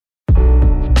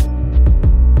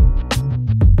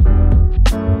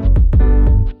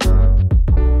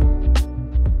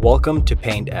Welcome to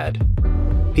Paint Ed.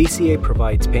 PCA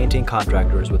provides painting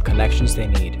contractors with connections they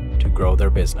need to grow their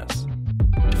business.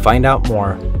 To find out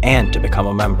more and to become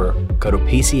a member, go to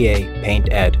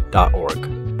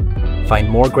pcapainted.org. Find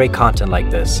more great content like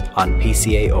this on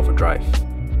PCA Overdrive.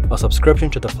 A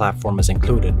subscription to the platform is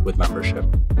included with membership.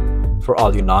 For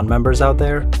all you non-members out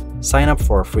there, sign up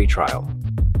for a free trial.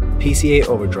 PCA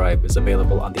Overdrive is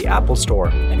available on the Apple Store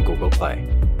and Google Play.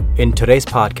 In today's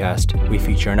podcast, we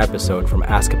feature an episode from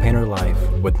Ask a Painter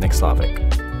Live with Nick Slavic.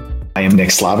 I am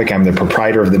Nick Slavic. I'm the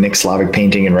proprietor of the Nick Slavic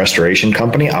Painting and Restoration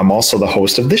Company. I'm also the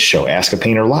host of this show, Ask a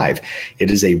Painter Live.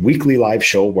 It is a weekly live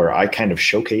show where I kind of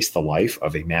showcase the life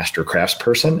of a master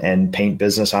craftsperson and paint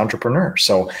business entrepreneur.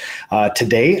 So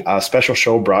today, a special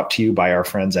show brought to you by our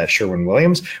friends at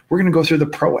Sherwin-Williams. We're going to go through the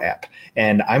Pro app,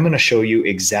 and I'm going to show you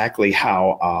exactly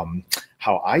how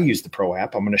I use the Pro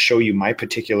app. I'm going to show you my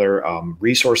particular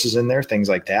resources in there, things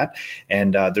like that.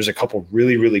 And there's a couple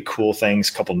really, really cool things,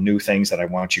 a couple new things that I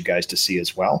want you guys to see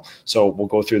as well. So we'll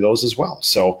go through those as well.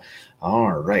 So,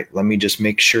 all right, let me just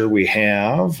make sure we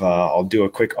have, I'll do a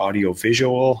quick audio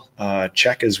visual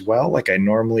check as well, like I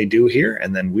normally do here,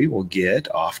 and then we will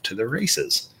get off to the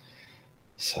races.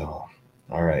 So,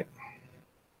 all right.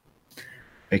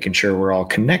 Making sure we're all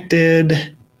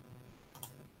connected.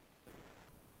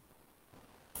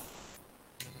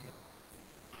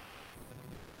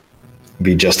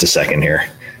 Be just a second here.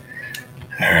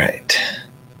 All right.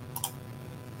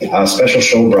 A special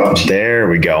show brought to you. There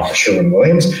we go.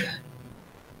 Sherwin-Williams.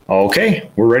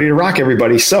 Okay, we're ready to rock,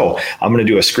 everybody. So I'm going to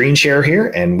do a screen share here,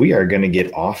 and we are going to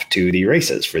get off to the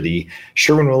races for the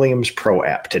Sherwin-Williams Pro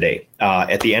app today.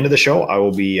 At the end of the show, I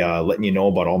will be letting you know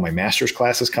about all my master's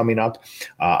classes coming up.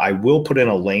 I will put in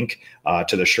a link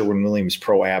to the Sherwin-Williams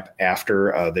Pro app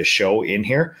after the show in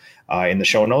here. In the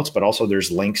show notes, but also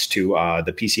there's links to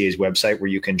the PCA's website where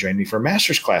you can join me for a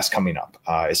master's class coming up,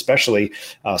 especially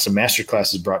some master's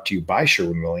classes brought to you by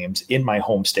Sherwin-Williams in my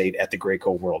home state at the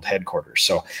Graco World headquarters.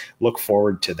 So look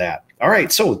forward to that. All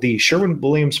right, so the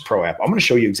Sherwin-Williams Pro app, I'm going to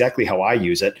show you exactly how I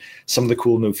use it, some of the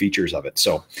cool new features of it.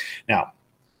 So now,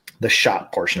 the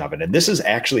shot portion of it. And this is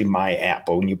actually my app.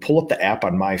 But when you pull up the app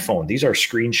on my phone, these are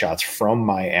screenshots from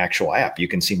my actual app. You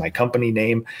can see my company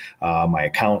name, my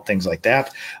account, things like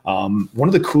that. One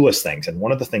of the coolest things, and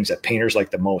one of the things that painters like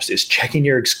the most, is checking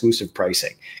your exclusive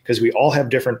pricing, because we all have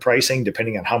different pricing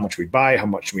depending on how much we buy, how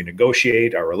much we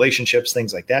negotiate, our relationships,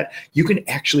 things like that. You can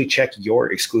actually check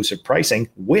your exclusive pricing,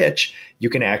 which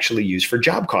you can actually use for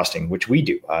job costing, which we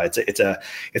do.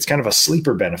 It's kind of a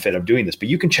sleeper benefit of doing this, but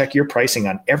you can check your pricing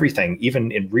on everything,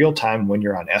 even in real time when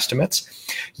you're on estimates.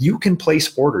 You can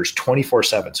place orders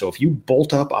 24/7. So if you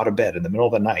bolt up out of bed in the middle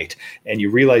of the night and you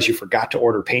realize you forgot to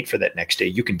order paint for that next day,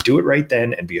 you can do it right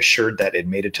then and be assured that it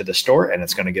made it to the store and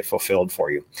it's going to get fulfilled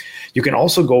for you. You can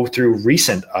also go through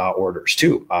recent orders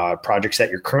too, projects that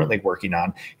you're currently working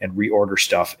on, and reorder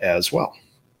stuff as well.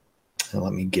 And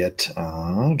let me get,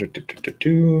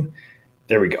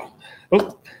 there we go.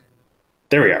 Oh,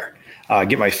 there we are.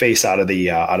 Get my face out of the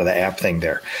app thing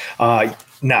there.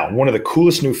 Now, one of the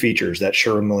coolest new features that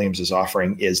Sherwin-Williams is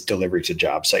offering is delivery to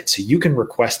job site. So you can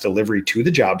request delivery to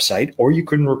the job site, or you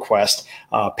can request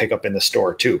pickup in the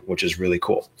store too, which is really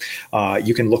cool.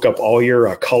 You can look up all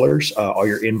your colors, all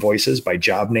your invoices by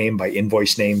job name, by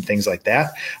invoice name, things like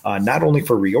that. Not only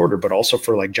for reorder, but also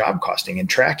for like job costing and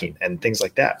tracking and things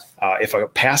like that. If a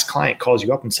past client calls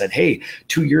you up and said, hey,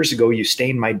 2 years ago, you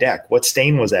stained my deck. What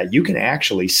stain was that? You can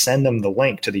actually send them the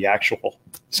link to the actual,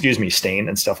 stain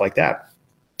and stuff like that.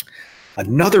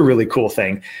 Another really cool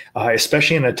thing,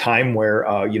 especially in a time where,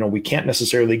 we can't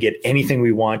necessarily get anything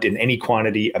we want in any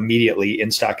quantity immediately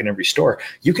in stock in every store,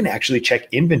 you can actually check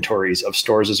inventories of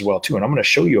stores as well too. And I'm going to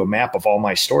show you a map of all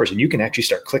my stores, and you can actually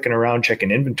start clicking around,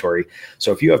 checking inventory.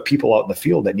 So if you have people out in the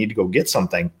field that need to go get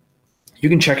something, you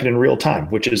can check it in real time,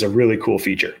 which is a really cool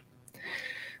feature.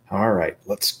 All right,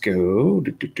 let's go.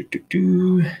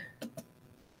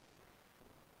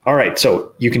 All right,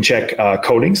 so you can check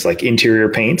coatings like interior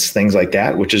paints, things like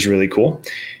that, which is really cool.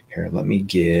 Here, let me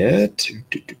get,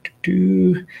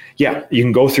 yeah, you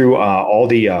can go through all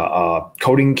the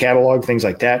coating catalog, things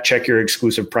like that, check your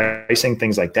exclusive pricing,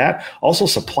 things like that. Also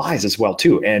supplies as well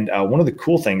too. And one of the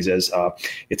cool things is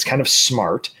it's kind of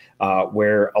smart,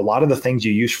 where a lot of the things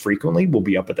you use frequently will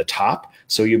be up at the top.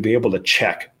 So you'll be able to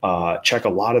check a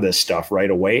lot of this stuff right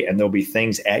away. And there'll be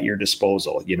things at your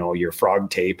disposal, your frog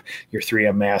tape, your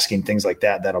 3M masking, things like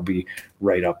that. That'll be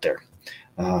right up there.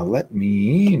 Let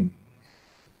me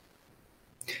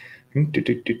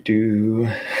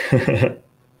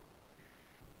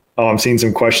Oh, I'm seeing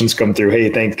some questions come through. Hey,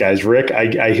 thanks, guys. Rick,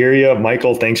 I hear you.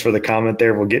 Michael, thanks for the comment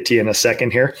there. We'll get to you in a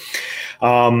second here.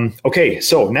 Okay,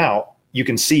 so now you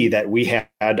can see that we had,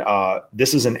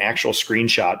 this is an actual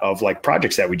screenshot of like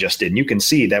projects that we just did. And you can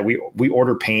see that we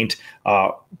order paint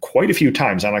quite a few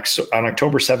times on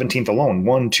October 17th alone.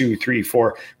 1, 2, 3,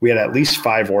 4. We had at least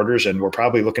 5 orders, and we're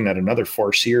probably looking at another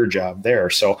 4 SEER job there.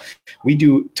 So we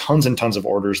do tons and tons of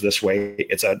orders this way.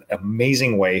 It's an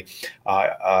amazing way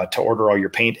to order all your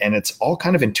paint, and it's all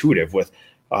kind of intuitive with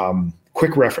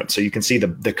quick reference. So you can see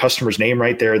the customer's name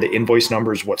right there, the invoice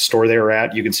numbers, what store they were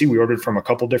at. You can see we ordered from a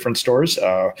couple different stores,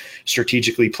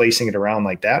 strategically placing it around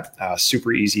like that.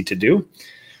 Super easy to do.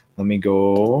 Let me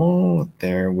go.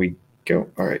 There we go.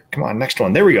 All right, come on, next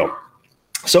one. There we go.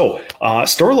 So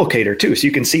store locator too. So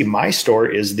you can see my store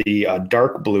is the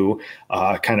dark blue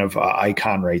kind of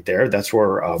icon right there. That's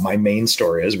where my main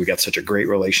store is. We got such a great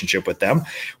relationship with them.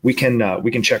 We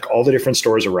can check all the different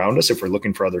stores around us if we're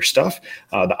looking for other stuff.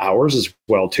 The hours as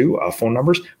well too, phone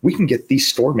numbers. We can get these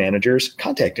store managers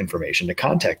contact information to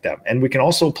contact them. And we can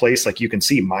also place, like you can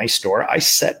see my store. I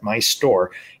set my store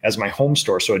as my home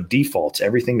store. So it defaults.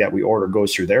 Everything that we order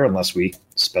goes through there unless we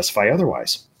specify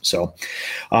otherwise. So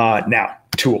now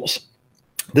tools.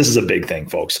 This is a big thing,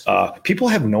 folks. People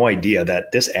have no idea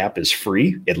that this app is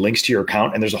free. It links to your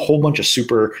account, and there's a whole bunch of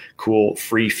super cool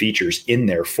free features in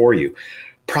there for you.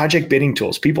 Project bidding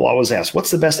tools. People always ask,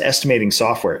 what's the best estimating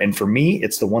software? And for me,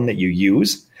 it's the one that you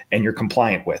use and you're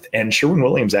compliant with. And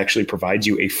Sherwin-Williams actually provides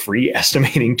you a free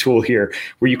estimating tool here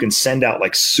where you can send out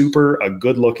like super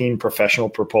good looking professional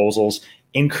proposals,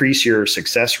 increase your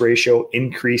success ratio,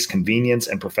 increase convenience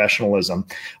and professionalism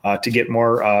to get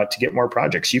more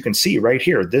projects. You can see right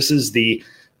here, this is the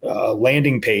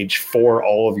landing page for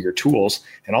all of your tools,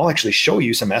 and I'll actually show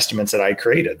you some estimates that I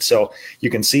created. So you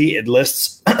can see it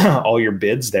lists all your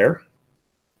bids there.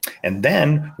 And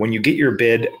then when you get your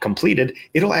bid completed,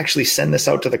 it'll actually send this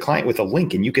out to the client with a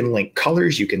link, and you can link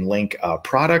colors, you can link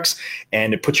products,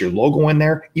 and it puts your logo in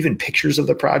there, even pictures of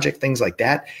the project, things like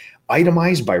that,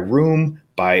 itemized by room,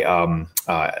 by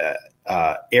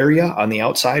area on the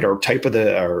outside, or type of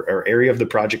or area of the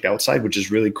project outside, which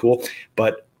is really cool,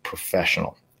 but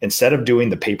professional. Instead of doing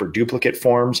the paper duplicate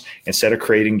forms, instead of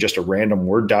creating just a random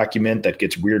Word document that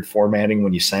gets weird formatting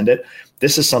when you send it,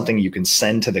 this is something you can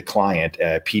send to the client,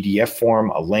 a PDF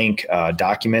form, a link,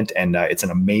 document, and it's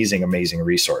an amazing, amazing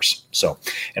resource. So,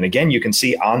 and again, you can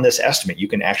see on this estimate, you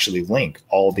can actually link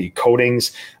all the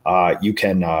codings. You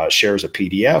can share as a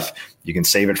PDF. You can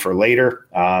save it for later,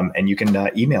 and you can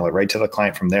email it right to the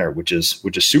client from there, which is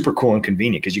super cool and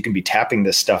convenient because you can be tapping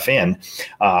this stuff in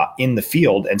the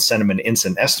field and send them an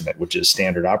instant estimate, which is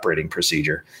standard operating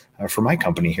procedure for my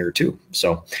company here too.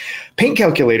 So paint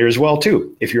calculator as well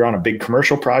too. If you're on a big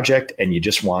commercial project and you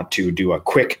just want to do a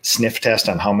quick sniff test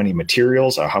on how many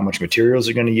materials or how much materials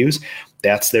you're going to use,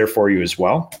 that's there for you as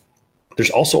well. There's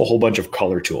also a whole bunch of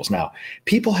color tools. Now,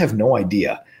 people have no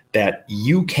idea that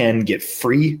you can get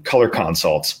free color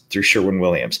consults through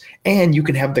Sherwin-Williams, and you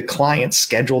can have the clients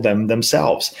schedule them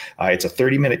themselves. It's a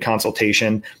 30-minute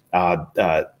consultation.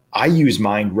 I use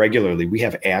mine regularly. We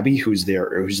have Abby, who's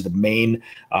the main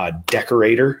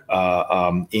decorator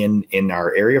in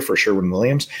our area for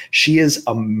Sherwin-Williams. She is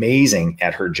amazing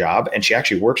at her job, and she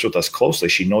actually works with us closely.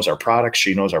 She knows our products,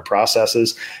 she knows our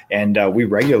processes, and we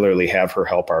regularly have her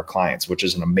help our clients, which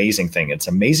is an amazing thing. It's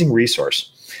an amazing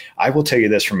resource. I will tell you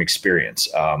this from experience.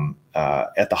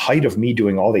 At the height of me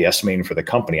doing all the estimating for the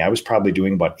company, I was probably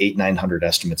doing about 800-900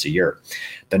 estimates a year.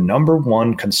 The number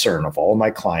one concern of all of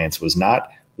my clients was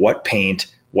not what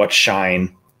paint, what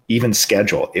shine, even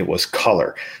schedule. It was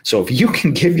color. So if you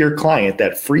can give your client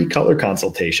that free color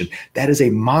consultation, that is a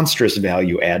monstrous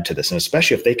value add to this. And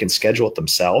especially if they can schedule it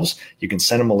themselves, you can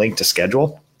send them a link to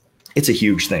schedule. It's a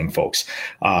huge thing, folks.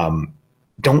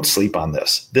 Don't sleep on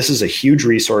this. This is a huge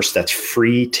resource that's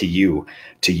free to you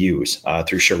to use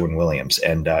through Sherwin-Williams,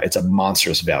 and it's a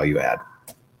monstrous value add.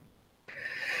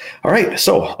 All right.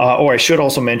 So, I should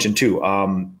also mention too,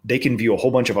 they can view a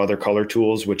whole bunch of other color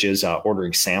tools, which is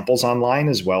ordering samples online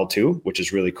as well too, which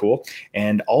is really cool.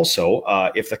 And also,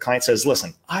 if the client says,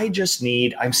 listen, I'm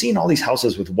seeing all these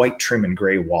houses with white trim and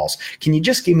gray walls. Can you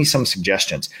just give me some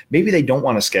suggestions? Maybe they don't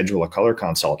want to schedule a color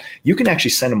consult. You can actually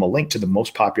send them a link to the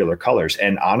most popular colors.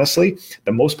 And honestly,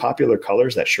 the most popular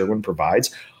colors that Sherwin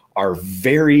provides are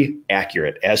very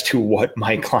accurate as to what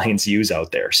my clients use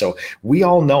out there. So we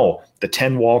all know the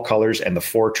 10 wall colors and the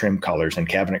 4 trim colors and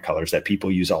cabinet colors that people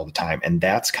use all the time. And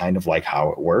that's kind of like how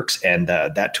it works. And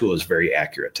that tool is very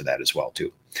accurate to that as well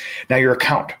too. Now your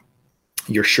account,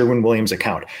 your Sherwin-Williams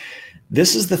account.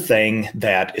 This is the thing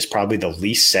that is probably the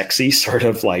least sexy sort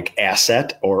of like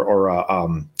asset or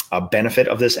a benefit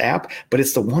of this app, but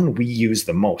it's the one we use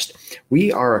the most. We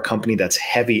are a company that's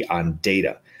heavy on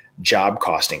data. job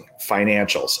costing,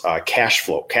 financials, cash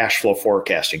flow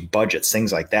forecasting, budgets,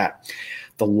 things like that.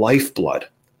 The lifeblood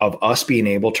of us being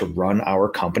able to run our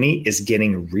company is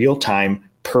getting real-time,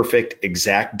 perfect,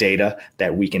 exact data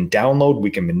that we can download,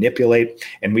 we can manipulate,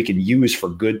 and we can use for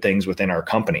good things within our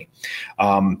company.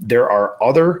 There are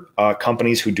other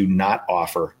companies who do not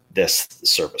offer this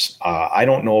service. I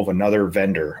don't know of another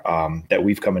vendor that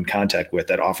we've come in contact with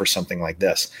that offers something like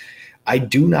this. I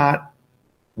do not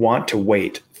want to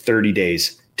wait 30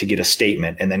 days to get a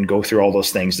statement and then go through all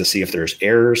those things to see if there's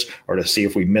errors or to see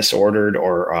if we misordered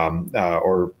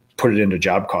or put it into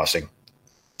job costing.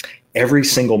 Every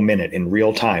single minute in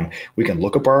real time, we can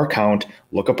look up our account,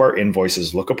 look up our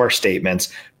invoices, look up our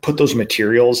statements, put those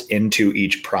materials into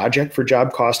each project for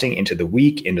job costing, into the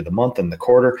week, into the month, and the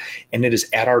quarter, and it is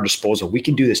at our disposal. We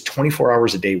can do this 24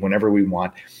 hours a day whenever we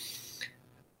want.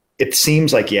 It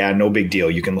seems like, yeah, no big deal.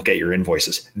 You can look at your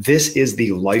invoices. This is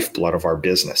the lifeblood of our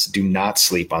business. Do not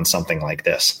sleep on something like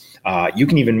this. You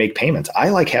can even make payments. I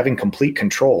like having complete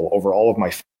control over all of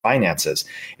my finances.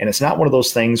 And it's not one of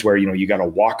those things where, you got to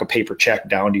walk a paper check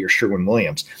down to your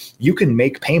Sherwin-Williams. You can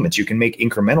make payments. You can make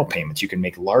incremental payments. You can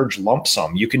make large lump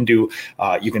sum. You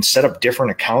can set up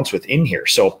different accounts within here.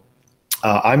 So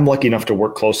I'm lucky enough to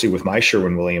work closely with my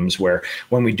Sherwin-Williams, where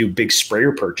when we do big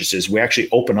sprayer purchases, we actually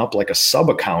open up like a sub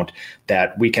account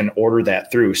that we can order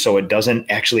that through, so it doesn't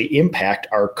actually impact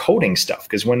our coating stuff.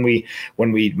 Because when we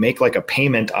make like a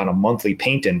payment on a monthly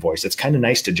paint invoice, it's kind of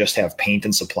nice to just have paint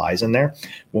and supplies in there.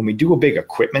 When we do a big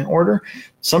equipment order,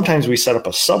 sometimes we set up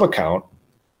a sub account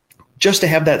just to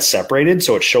have that separated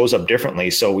so it shows up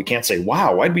differently. So we can't say,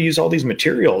 wow, why'd we use all these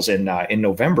materials in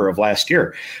November of last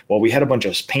year? Well, we had a bunch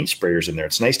of paint sprayers in there.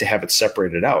 It's nice to have it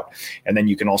separated out. And then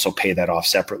you can also pay that off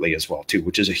separately as well too,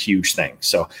 which is a huge thing.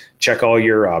 So check all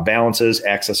your balances,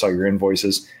 access all your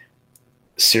invoices.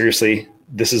 Seriously,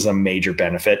 this is a major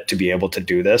benefit to be able to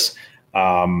do this.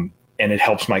 And it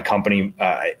helps my company.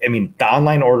 The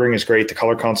online ordering is great. The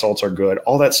color consults are good.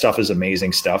 All that stuff is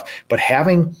amazing stuff. But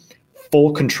having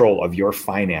full control of your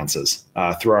finances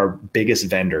through our biggest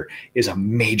vendor is a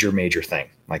major, major thing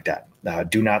like that.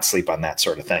 Do not sleep on that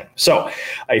sort of thing. So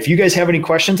if you guys have any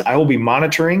questions, I will be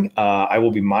monitoring.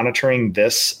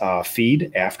 This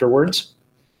feed afterwards,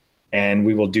 and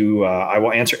we will do. I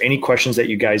will answer any questions that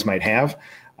you guys might have.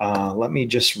 Let me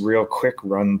just real quick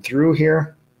run through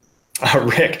here.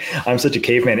 Rick, I'm such a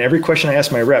caveman. Every question I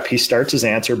ask my rep, he starts his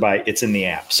answer by "it's in the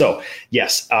app." So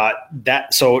yes,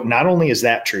 so not only is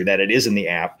that true that it is in the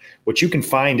app, what you can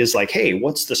find is like, hey,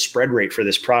 what's the spread rate for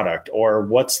this product, or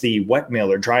what's the wet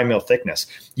mill or dry mill thickness?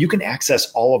 You can access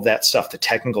all of that stuff, the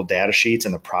technical data sheets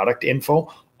and the product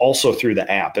info, also through the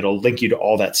app. It'll link you to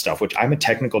all that stuff, which I'm a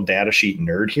technical data sheet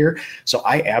nerd here, so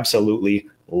I absolutely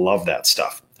love that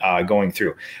stuff. Going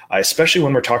through, especially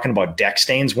when we're talking about deck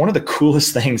stains. One of the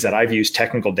coolest things that I've used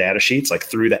technical data sheets like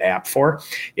through the app for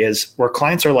is where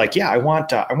clients are like, yeah, I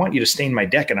want you to stain my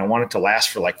deck and I want it to last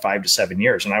for like 5 to 7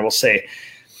 years. And I will say,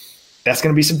 that's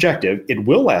going to be subjective. It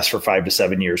will last for 5 to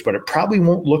 7 years, but it probably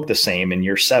won't look the same in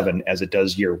year 7 as it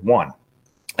does year 1.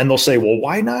 And they'll say, well,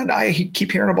 why not? I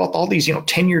keep hearing about all these,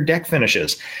 10-year deck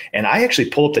finishes. And I actually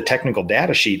pull up the technical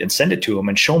data sheet and send it to them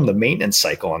and show them the maintenance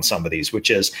cycle on some of these,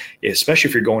 which is, especially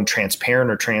if you're going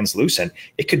transparent or translucent,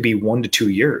 it could be 1 to 2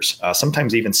 years,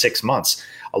 sometimes even 6 months.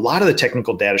 A lot of the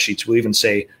technical data sheets will even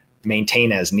say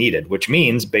maintain as needed, which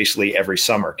means basically every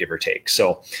summer, give or take.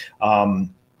 So,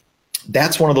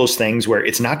 that's one of those things where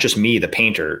it's not just me, the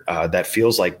painter, that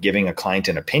feels like giving a client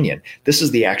an opinion. This is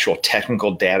the actual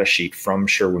technical data sheet from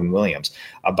Sherwin-Williams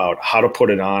about how to put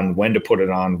it on, when to put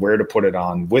it on, where to put it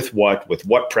on, with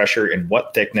what pressure and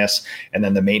what thickness, and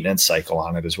then the maintenance cycle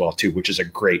on it as well too, which is a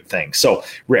great thing. So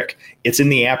Rick, it's in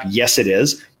the app. Yes, it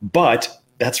is. But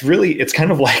it's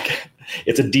kind of like,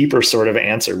 it's a deeper sort of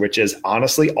answer, which is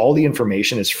honestly, all the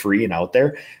information is free and out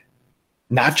there.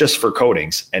 Not just for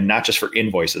coatings and not just for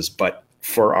invoices, but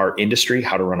for our industry,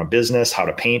 how to run a business, how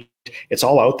to paint. It's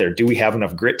all out there. Do we have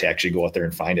enough grit to actually go out there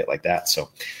and find it like that? So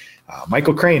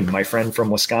Michael Crane, my friend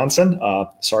from Wisconsin,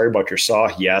 sorry about your saw.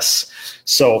 Yes.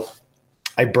 So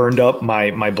I burned up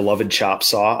my beloved chop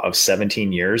saw of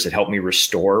 17 years. It helped me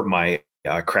restore my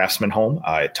craftsman home.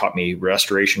 It taught me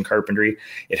restoration carpentry.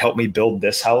 It helped me build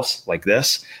this house like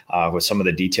this with some of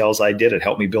the details I did. It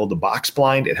helped me build the box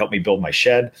blind. It helped me build my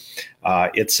shed.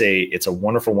 It's a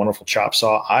wonderful, wonderful chop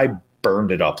saw. I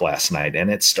burned it up last night and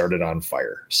it started on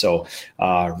fire. So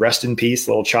rest in peace,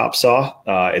 little chop saw.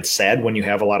 It's sad when you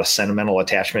have a lot of sentimental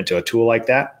attachment to a tool like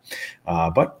that.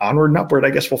 But onward and upward,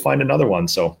 I guess we'll find another one.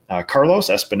 So Carlos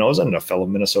Espinoza, and a fellow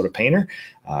Minnesota painter.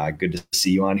 Good to see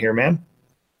you on here, man.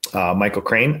 Michael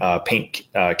Crane, paint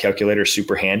calculator,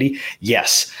 super handy.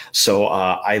 Yes. So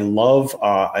I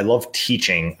love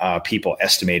teaching people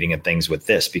estimating and things with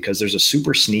this, because there's a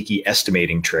super sneaky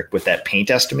estimating trick with that paint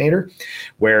estimator,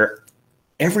 where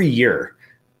every year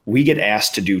we get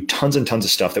asked to do tons and tons of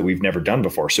stuff that we've never done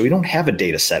before. So we don't have a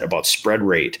data set about spread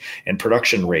rate and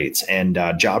production rates and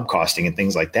job costing and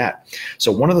things like that.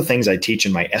 So one of the things I teach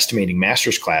in my estimating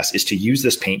master's class is to use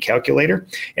this paint calculator.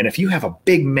 And if you have a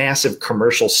big, massive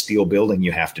commercial steel building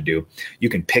you have to do, you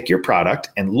can pick your product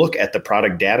and look at the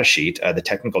product data sheet, the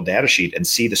technical data sheet, and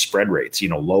see the spread rates,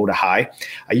 low to high.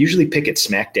 I usually pick it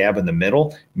smack dab in the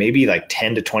middle, maybe like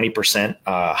 10 to 20%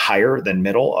 higher than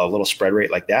middle, a little spread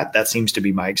rate like that. That seems to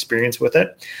be my experience with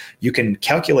it. You can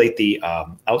calculate the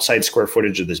outside square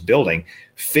footage of this building,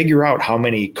 figure out how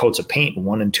many coats of paint,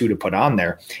 1 and 2, to put on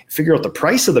there, figure out the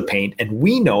price of the paint. And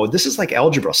we know, this is like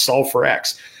algebra, solve for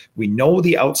X. We know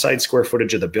the outside square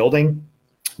footage of the building.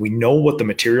 We know what the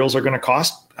materials are going to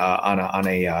cost on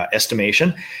a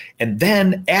estimation. And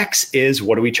then X is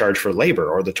what do we charge for labor,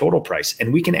 or the total price.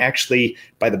 And we can actually,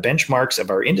 by the benchmarks of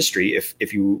our industry,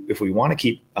 if we want to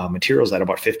keep materials at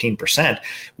about 15%,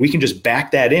 we can just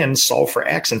back that in, solve for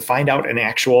X, and find out an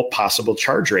actual possible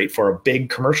charge rate for a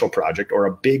big commercial project or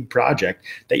a big project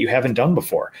that you haven't done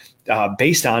before,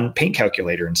 based on paint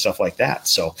calculator and stuff like that.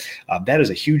 So that is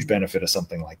a huge benefit of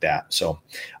something like that. So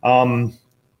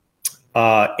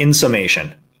in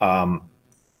summation,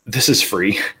 this is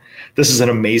free. This is an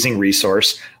amazing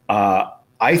resource.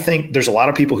 I think there's a lot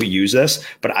of people who use this,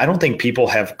 but I don't think people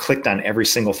have clicked on every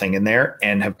single thing in there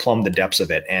and have plumbed the depths of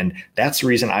it. And that's the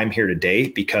reason I'm here today,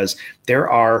 because there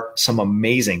are some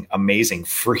amazing, amazing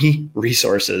free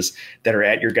resources that are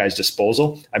at your guys'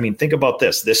 disposal. I mean, think about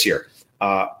this year,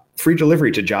 free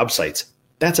delivery to job sites.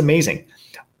 That's amazing.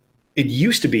 It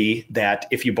used to be that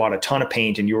if you bought a ton of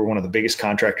paint and you were one of the biggest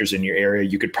contractors in your area,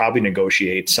 you could probably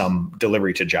negotiate some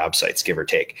delivery to job sites, give or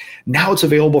take. Now it's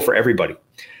available for everybody.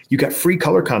 You got free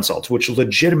color consults, which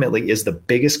legitimately is the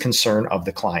biggest concern of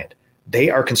the client. They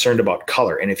are concerned about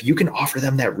color. And if you can offer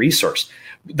them that resource,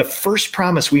 the first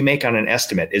promise we make on an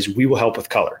estimate is we will help with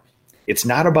color. It's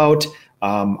not about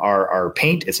our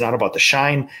paint. It's not about the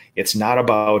shine. It's not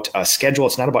about a schedule.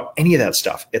 It's not about any of that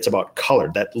stuff. It's about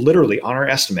color. That literally on our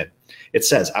estimate, it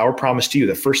says, our promise to you,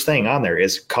 the first thing on there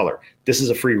is color. This is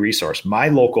a free resource. My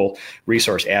local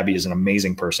resource, Abby, is an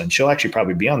amazing person. She'll actually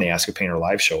probably be on the Ask a Painter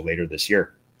live show later this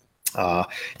year.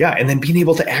 And then being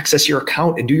able to access your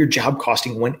account and do your job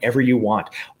costing whenever you want.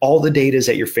 All the data is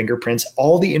at your fingerprints.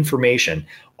 All the information,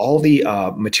 all the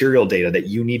material data that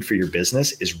you need for your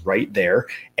business is right there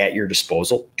at your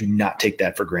disposal. Do not take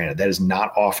that for granted. That is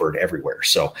not offered everywhere.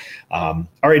 So, all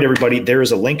right, everybody, there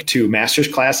is a link to master's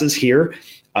classes here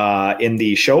in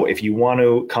the show. If you want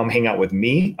to come hang out with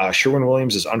me,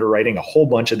 Sherwin-Williams is underwriting a whole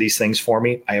bunch of these things for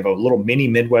me. I have a little mini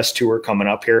Midwest tour coming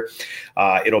up here.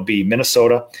 It'll be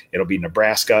Minnesota, it'll be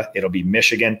Nebraska, it'll be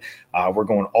Michigan. We're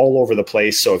going all over the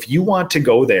place. So if you want to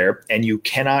go there and you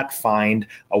cannot find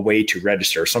a way to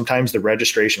register, sometimes the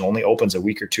registration only opens a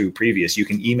week or two previous. You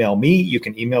can email me, you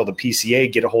can email the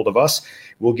PCA, get a hold of us.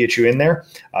 We'll get you in there.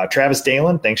 Travis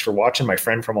Dalen, thanks for watching, my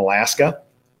friend from Alaska.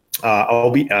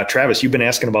 Travis, you've been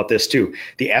asking about this too.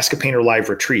 The Ask a Painter live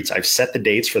retreats. I've set the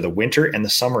dates for the winter and the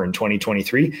summer in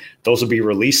 2023. Those will be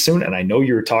released soon. And I know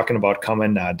you were talking about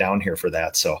coming down here for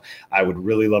that. So I would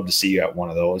really love to see you at one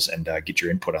of those and get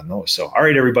your input on those. So, all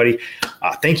right, everybody,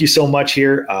 thank you so much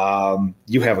here.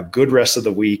 You have a good rest of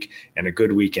the week and a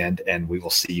good weekend, and we will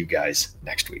see you guys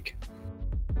next week.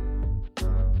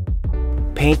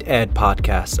 Paint Ed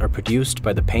podcasts are produced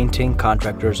by the Painting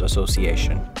Contractors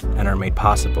Association and are made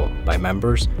possible by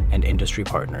members and industry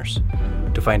partners.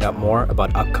 To find out more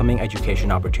about upcoming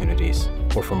education opportunities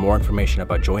or for more information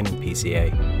about joining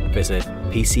PCA, visit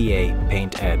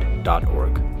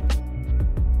pcapainted.org.